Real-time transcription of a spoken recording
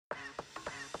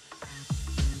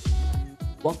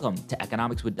Welcome to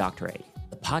Economics with Dr. A,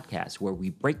 the podcast where we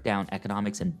break down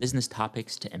economics and business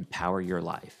topics to empower your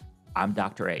life. I'm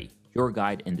Dr. A, your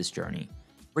guide in this journey,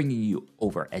 bringing you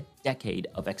over a decade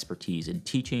of expertise in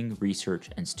teaching, research,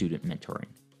 and student mentoring.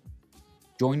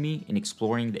 Join me in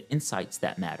exploring the insights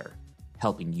that matter,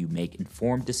 helping you make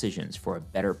informed decisions for a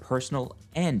better personal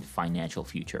and financial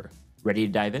future. Ready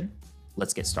to dive in?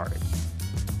 Let's get started.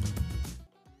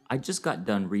 I just got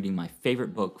done reading my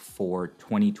favorite book for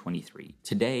 2023.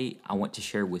 Today, I want to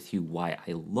share with you why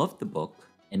I love the book,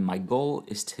 and my goal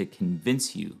is to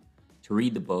convince you to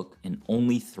read the book in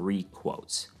only 3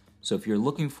 quotes. So if you're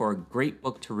looking for a great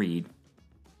book to read,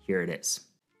 here it is.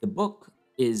 The book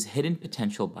is Hidden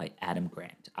Potential by Adam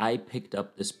Grant. I picked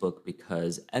up this book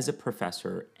because as a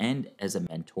professor and as a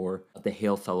mentor of the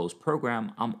Hale Fellows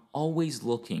program, I'm always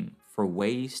looking for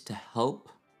ways to help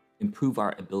improve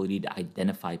our ability to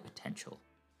identify potential.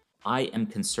 I am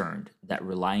concerned that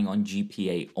relying on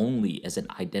GPA only as an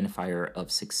identifier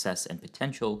of success and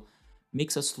potential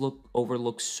makes us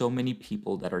overlook so many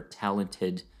people that are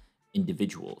talented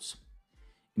individuals.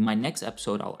 In my next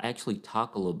episode, I'll actually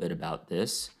talk a little bit about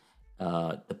this,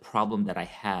 the problem that I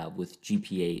have with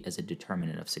GPA as a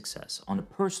determinant of success. On a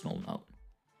personal note,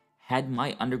 had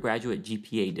my undergraduate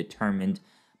GPA determined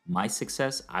my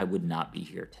success, I would not be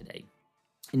here today.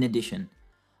 In addition,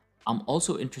 I'm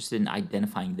also interested in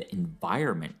identifying the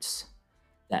environments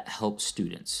that help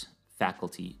students,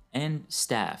 faculty, and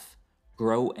staff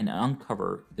grow and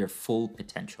uncover their full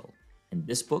potential. And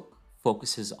this book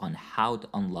focuses on how to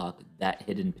unlock that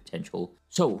hidden potential.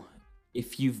 So,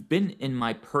 if you've been in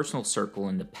my personal circle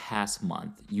in the past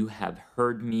month, you have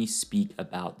heard me speak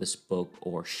about this book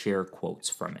or share quotes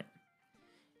from it.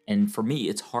 And for me,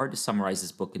 it's hard to summarize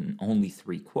this book in only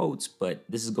 3 quotes, but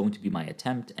this is going to be my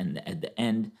attempt. And at the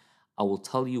end, I will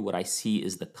tell you what I see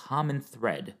is the common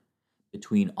thread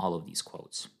between all of these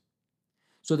quotes.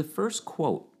 So the first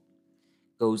quote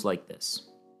goes like this: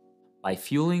 by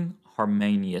fueling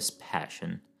harmonious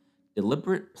passion,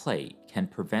 deliberate play can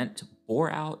prevent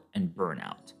bore-out and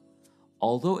burnout.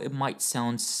 Although it might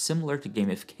sound similar to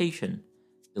gamification,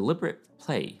 deliberate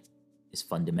play is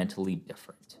fundamentally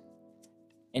different.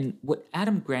 And what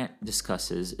Adam Grant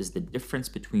discusses is the difference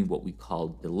between what we call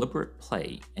deliberate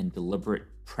play and deliberate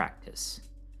practice.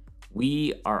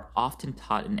 We are often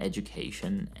taught in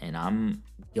education, and I'm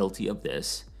guilty of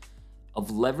this, of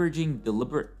leveraging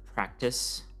deliberate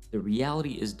practice. The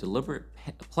reality is deliberate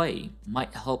play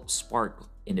might help spark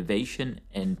innovation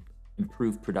and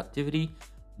improve productivity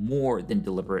more than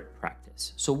deliberate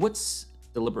practice. So what's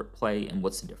deliberate play and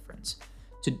what's the difference?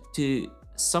 To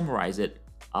summarize it,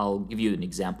 I'll give you an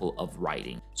example of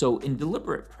writing. So in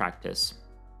deliberate practice,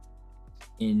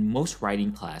 in most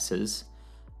writing classes,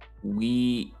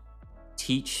 we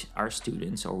teach our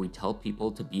students, or we tell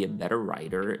people, to be a better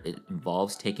writer. It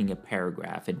involves taking a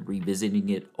paragraph and revisiting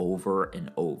it over and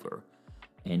over.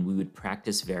 And we would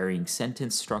practice varying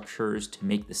sentence structures to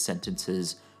make the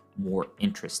sentences more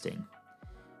interesting.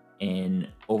 And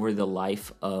over the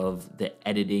life of the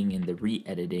editing and the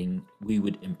re-editing, we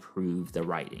would improve the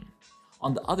writing.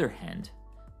 On the other hand,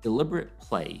 deliberate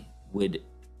play would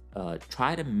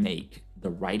try to make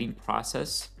the writing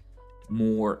process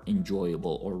more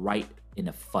enjoyable or write in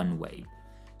a fun way.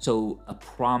 So a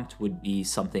prompt would be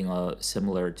something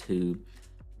similar to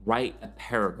write a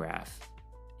paragraph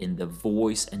in the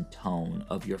voice and tone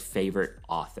of your favorite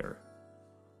author,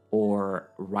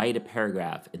 or write a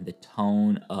paragraph in the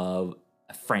tone of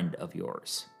a friend of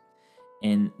yours.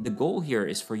 And the goal here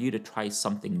is for you to try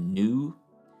something new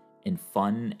and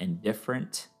fun and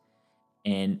different,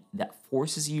 and that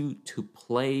forces you to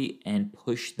play and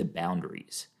push the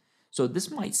boundaries. So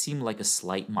this might seem like a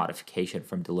slight modification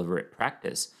from deliberate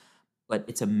practice, but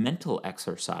it's a mental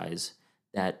exercise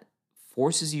that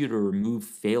forces you to remove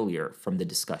failure from the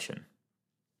discussion.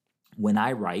 When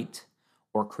I write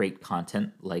or create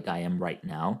content like I am right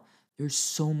now, there's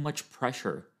so much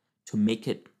pressure to make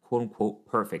it quote unquote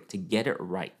perfect, to get it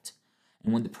right.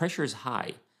 And when the pressure is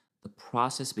high, the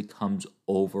process becomes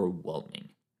overwhelming.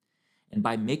 And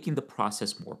by making the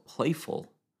process more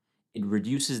playful, it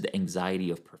reduces the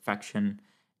anxiety of perfection,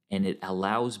 and it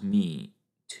allows me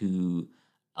to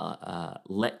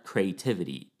let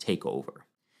creativity take over.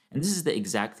 And this is the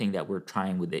exact thing that we're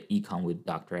trying with the Econ with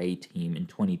Dr. A team in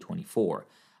 2024.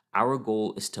 Our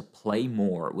goal is to play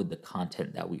more with the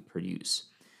content that we produce.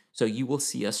 So you will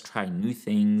see us try new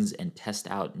things and test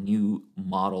out new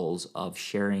models of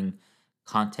sharing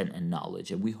content and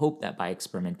knowledge. And we hope that by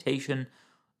experimentation,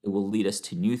 it will lead us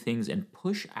to new things and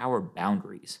push our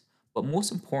boundaries. But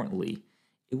most importantly,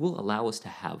 it will allow us to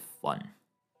have fun.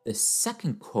 The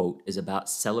second quote is about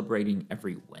celebrating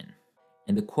every win.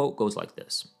 And the quote goes like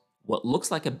this: "What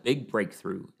looks like a big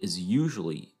breakthrough is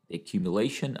usually the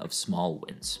accumulation of small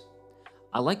wins."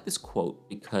 I like this quote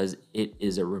because it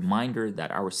is a reminder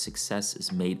that our success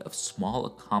is made of small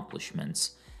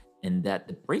accomplishments and that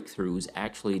the breakthrough is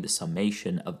actually the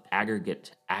summation of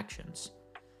aggregate actions.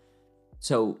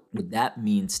 So, what that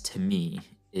means to me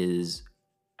is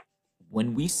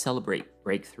when we celebrate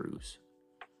breakthroughs,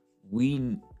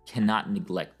 we cannot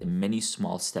neglect the many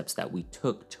small steps that we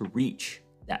took to reach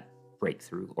that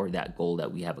breakthrough or that goal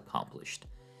that we have accomplished.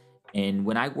 And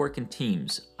when I work in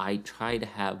teams, I try to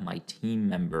have my team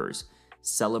members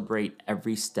celebrate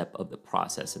every step of the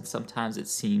process. And sometimes it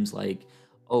seems like,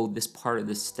 oh, this part of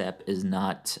this step is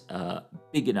not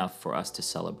big enough for us to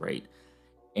celebrate.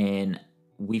 And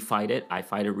we fight it. I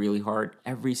fight it really hard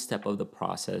every step of the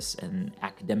process. And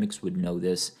academics would know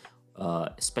this,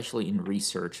 especially in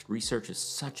research. Research is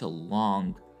such a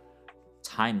long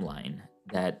timeline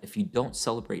that if you don't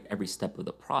celebrate every step of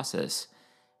the process,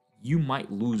 you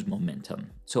might lose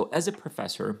momentum. So, as a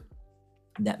professor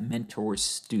that mentors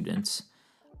students,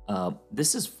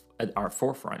 this is at our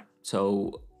forefront.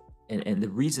 So, and the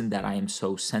reason that I am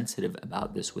so sensitive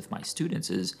about this with my students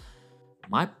is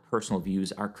my personal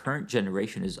views. Our current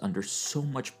generation is under so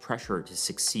much pressure to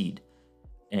succeed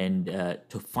and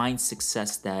to find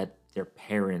success that their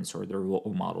parents or their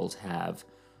role models have,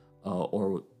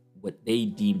 or what they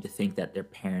deem to think that their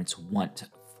parents want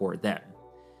for them.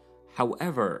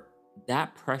 However,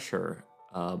 that pressure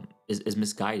is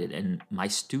misguided, and my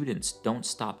students don't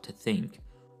stop to think,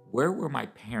 where were my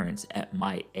parents at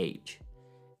my age?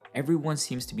 Everyone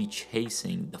seems to be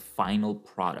chasing the final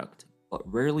product, but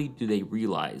rarely do they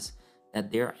realize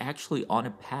that they're actually on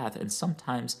a path, and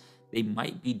sometimes they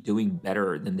might be doing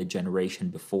better than the generation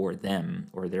before them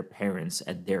or their parents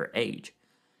at their age.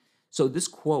 So, this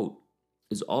quote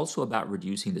is also about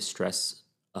reducing the stress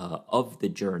of the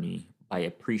journey by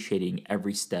appreciating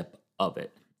every step of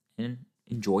it and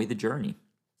enjoy the journey.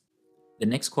 The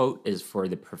next quote is for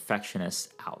the perfectionists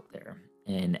out there.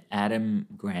 And Adam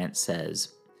Grant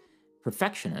says,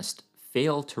 "Perfectionists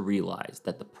fail to realize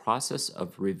that the process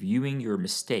of reviewing your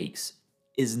mistakes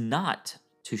is not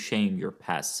to shame your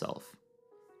past self,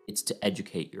 it's to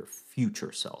educate your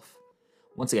future self."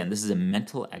 Once again, this is a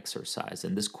mental exercise,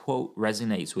 and this quote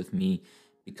resonates with me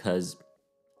because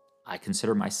I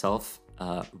consider myself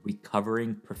a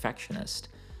recovering perfectionist.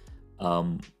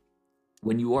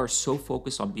 When you are so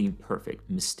focused on being perfect,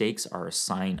 mistakes are a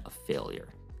sign of failure,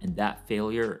 and that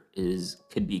failure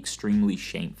could be extremely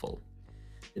shameful.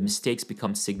 The mistakes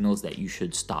become signals that you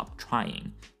should stop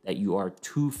trying, that you are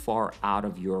too far out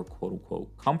of your quote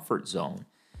unquote comfort zone.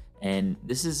 And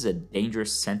this is a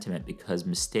dangerous sentiment because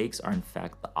mistakes are in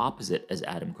fact the opposite, as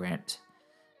Adam Grant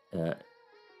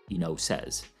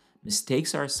says.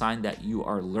 Mistakes are a sign that you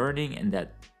are learning and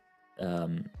that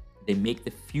they make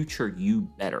the future you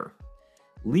better.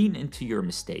 Lean into your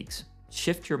mistakes.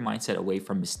 Shift your mindset away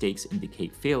from mistakes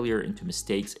indicate failure into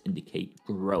mistakes indicate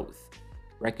growth.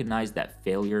 Recognize that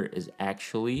failure is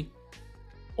actually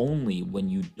only when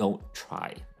you don't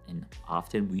try. And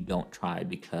often we don't try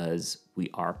because we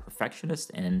are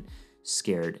perfectionists and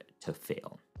scared to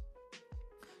fail.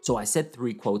 So I said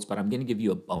 3 quotes, but I'm going to give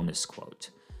you a bonus quote.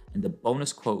 And the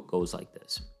bonus quote goes like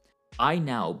this: "I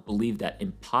now believe that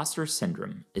imposter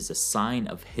syndrome is a sign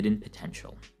of hidden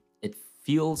potential. It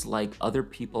feels like other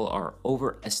people are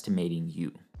overestimating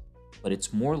you, but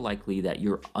it's more likely that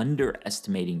you're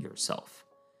underestimating yourself.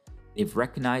 They've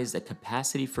recognized a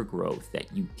capacity for growth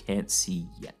that you can't see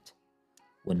yet.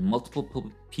 When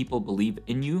multiple people believe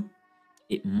in you,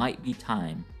 it might be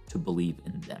time to believe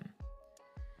in them."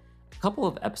 A couple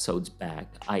of episodes back,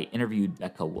 I interviewed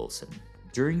Becca Wilson.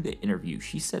 During the interview,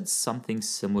 she said something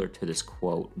similar to this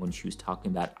quote when she was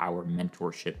talking about our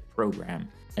mentorship program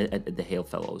at the Hale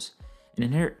Fellows. And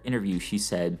in her interview, she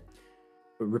said,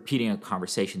 repeating a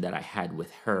conversation that I had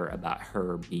with her about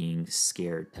her being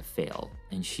scared to fail.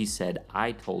 And she said,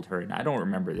 I told her, and I don't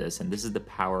remember this, and this is the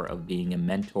power of being a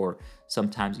mentor.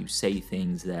 Sometimes you say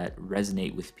things that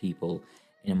resonate with people,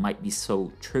 and it might be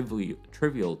so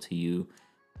trivial to you,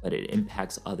 but it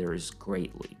impacts others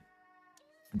greatly.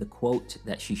 The quote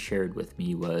that she shared with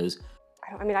me was,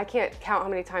 I can't count how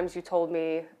many times you told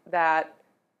me that,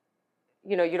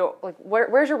 you don't, like,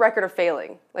 where's your record of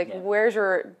failing? Where's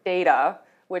your data?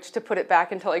 Which, to put it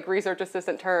back into research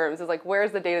assistant terms, is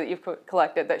where's the data that you've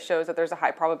collected that shows that there's a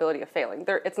high probability of failing?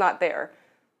 It's not there.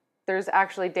 There's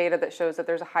actually data that shows that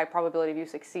there's a high probability of you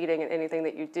succeeding in anything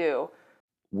that you do.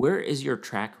 Where is your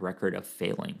track record of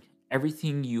failing?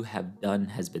 Everything you have done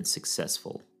has been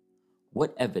successful.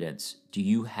 What evidence do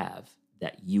you have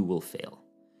that you will fail?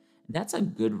 That's a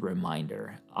good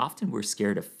reminder. Often we're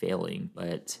scared of failing,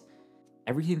 but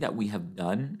everything that we have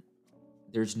done,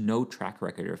 there's no track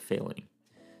record of failing.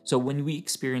 So when we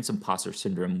experience imposter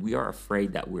syndrome, we are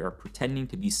afraid that we are pretending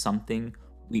to be something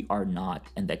we are not,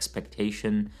 and the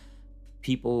expectation,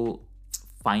 people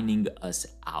finding us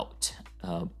out,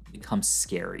 becomes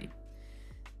scary.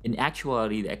 In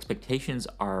actuality, the expectations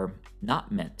are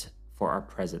not meant for our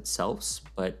present selves,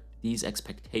 but these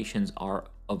expectations are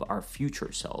of our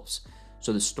future selves.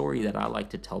 So the story that I like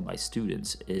to tell my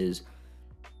students is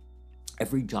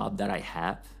every job that I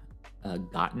have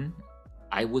gotten,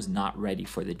 I was not ready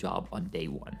for the job on day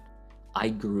one. I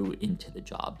grew into the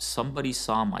job. Somebody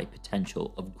saw my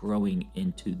potential of growing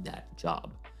into that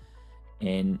job.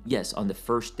 And yes, on the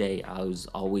first day, I was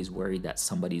always worried that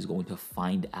somebody's going to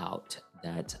find out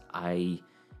that I'm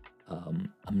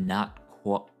not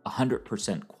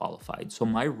 100% qualified. So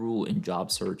my rule in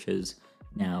job searches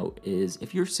now is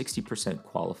if you're 60%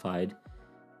 qualified,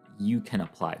 you can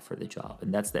apply for the job.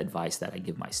 And that's the advice that I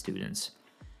give my students.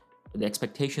 The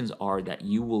expectations are that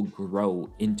you will grow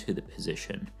into the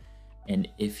position. And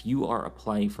if you are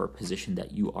applying for a position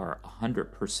that you are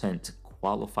 100%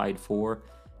 qualified for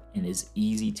and is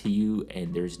easy to you,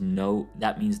 and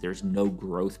that means there's no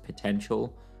growth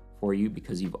potential for you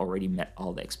because you've already met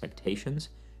all the expectations,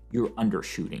 you're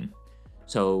undershooting.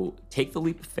 So take the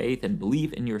leap of faith and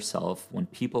believe in yourself when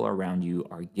people around you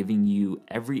are giving you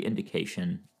every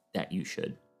indication that you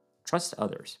should. Trust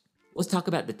others. Let's talk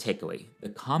about the takeaway. The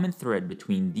common thread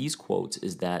between these quotes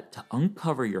is that to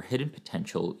uncover your hidden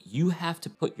potential, you have to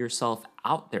put yourself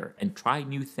out there and try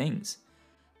new things.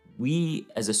 We,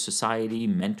 as a society,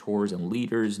 mentors and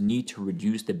leaders, need to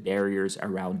reduce the barriers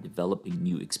around developing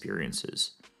new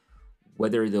experiences.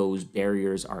 Whether those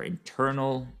barriers are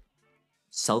internal,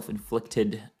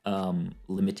 self-inflicted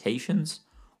limitations,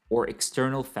 or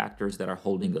external factors that are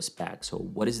holding us back. So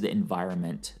what is the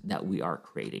environment that we are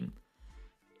creating?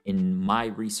 In my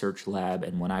research lab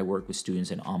and when I work with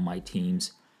students and on my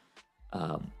teams,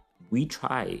 we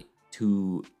try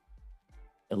to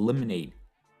eliminate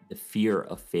the fear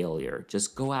of failure.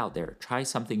 Just go out there, try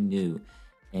something new.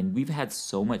 And we've had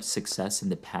so much success in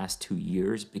the past 2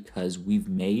 years because we've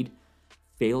made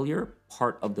failure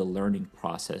part of the learning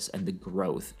process and the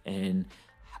growth and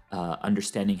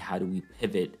understanding how do we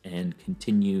pivot and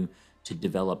continue to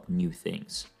develop new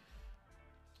things.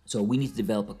 So we need to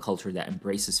develop a culture that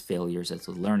embraces failures as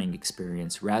a learning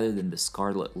experience rather than the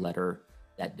scarlet letter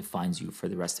that defines you for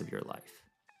the rest of your life.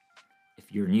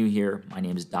 If you're new here, my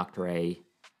name is Dr. A.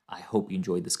 I hope you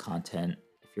enjoyed this content.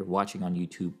 If you're watching on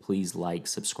YouTube, please like,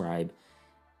 subscribe.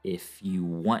 If you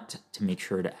want to make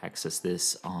sure to access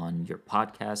this on your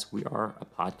podcast, we are a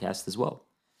podcast as well.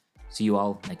 See you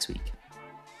all next week.